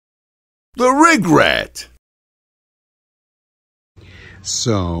The Rig Rat.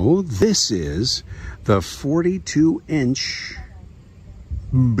 So this is the 42-inch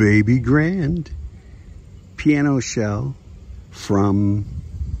baby grand piano shell from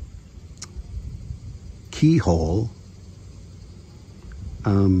Keyhole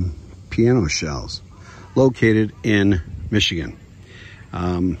Piano Shells, located in Michigan.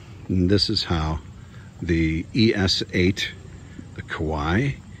 And this is how the ES8, the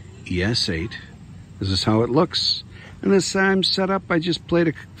Kawai ES8, this is how it looks. And this time set up, I just played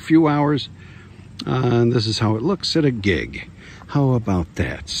a few hours, and this is how it looks at a gig. How about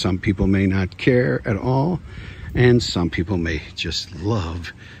that? Some people may not care at all, and some people may just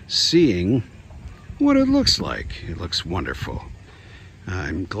love seeing what it looks like. It looks wonderful.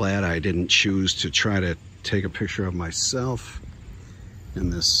 I'm glad I didn't choose to try to take a picture of myself in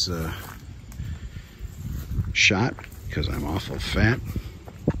this shot, because I'm awful fat.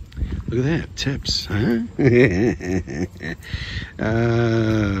 Look at that, tips, huh?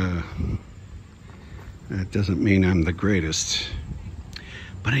 That doesn't mean I'm the greatest.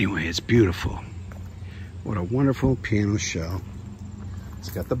 But anyway, it's beautiful. What a wonderful piano shell. It's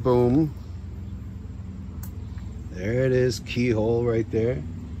got the boom. There it is, keyhole right there,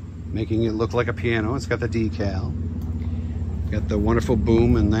 making it look like a piano. It's got the decal. Got the wonderful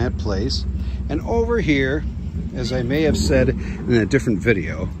boom in that place. And over here, as I may have said in a different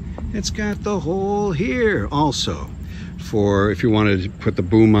video, it's got the hole here also for if you wanted to put the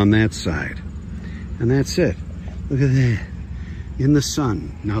boom on that side. And that's it. Look at that. In the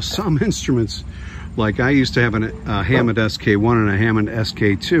sun. Now some instruments, like I used to have a Hammond SK1 and a Hammond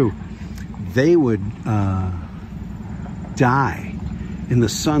SK2, they would die in the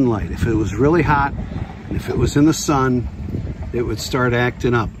sunlight. If it was really hot, and if it was in the sun, it would start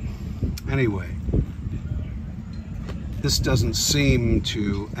acting up. Anyway, this doesn't seem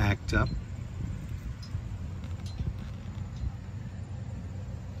to act up.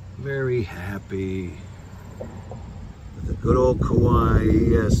 Very happy with the good old Kawai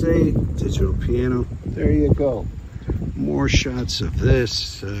ES8 digital piano. There you go. More shots of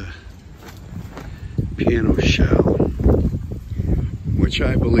this piano shell, which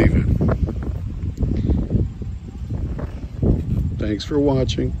I believe in. Thanks for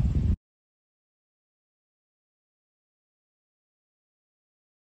watching.